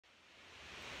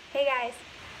Hey guys,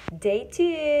 day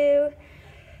 2.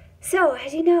 So,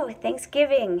 as you know,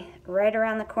 Thanksgiving right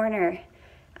around the corner.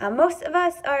 Most of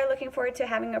us are looking forward to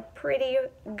having a pretty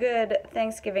good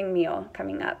Thanksgiving meal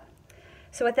coming up.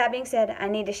 So, with that being said, I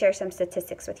need to share some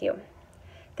statistics with you.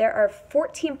 There are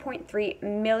 14.3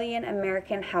 million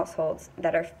American households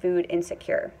that are food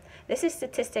insecure. This is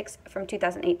statistics from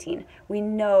 2018. We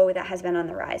know that has been on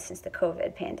the rise since the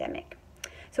COVID pandemic.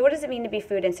 So what does it mean to be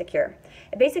food insecure?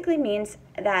 It basically means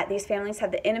that these families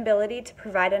have the inability to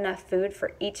provide enough food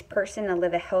for each person to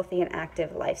live a healthy and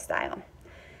active lifestyle.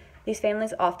 These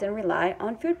families often rely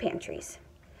on food pantries.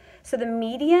 So the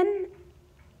median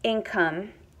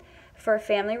income for a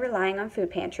family relying on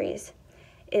food pantries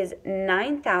is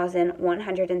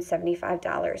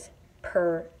 $9,175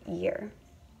 per year.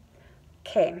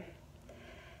 Okay,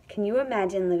 can you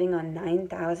imagine living on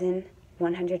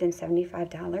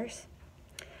 $9,175?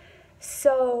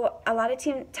 So a lot of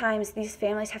times these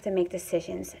families have to make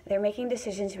decisions. They're making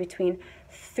decisions between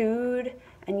food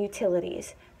and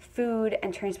utilities, food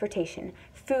and transportation,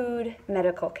 food,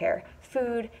 medical care,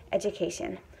 food,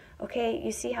 education. Okay,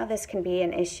 you see how this can be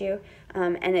an issue,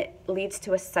 and it leads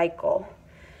to a cycle.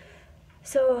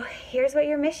 So here's what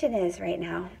your mission is right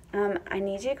now. I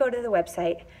need you to go to the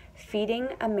website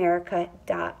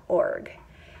feedingamerica.org.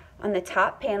 On the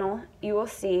top panel, you will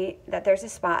see that there's a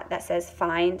spot that says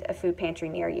find a food pantry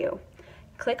near you.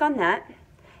 Click on that,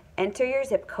 enter your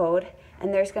zip code,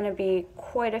 and there's going to be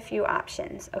quite a few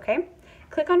options, okay?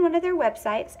 Click on one of their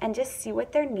websites and just see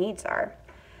what their needs are.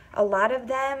 A lot of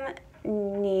them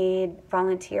need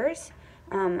volunteers.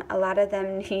 A lot of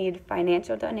them need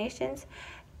financial donations,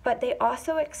 but they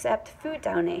also accept food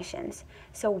donations.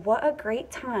 So what a great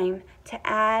time to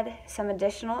add some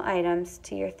additional items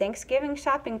to your Thanksgiving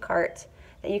shopping cart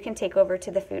that you can take over to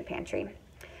the food pantry.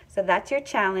 So that's your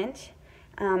challenge.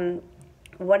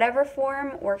 Whatever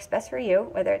form works best for you,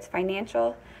 whether it's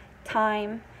financial,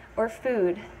 time, or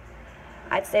food,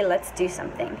 I'd say let's do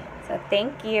something. So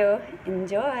thank you.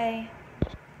 Enjoy.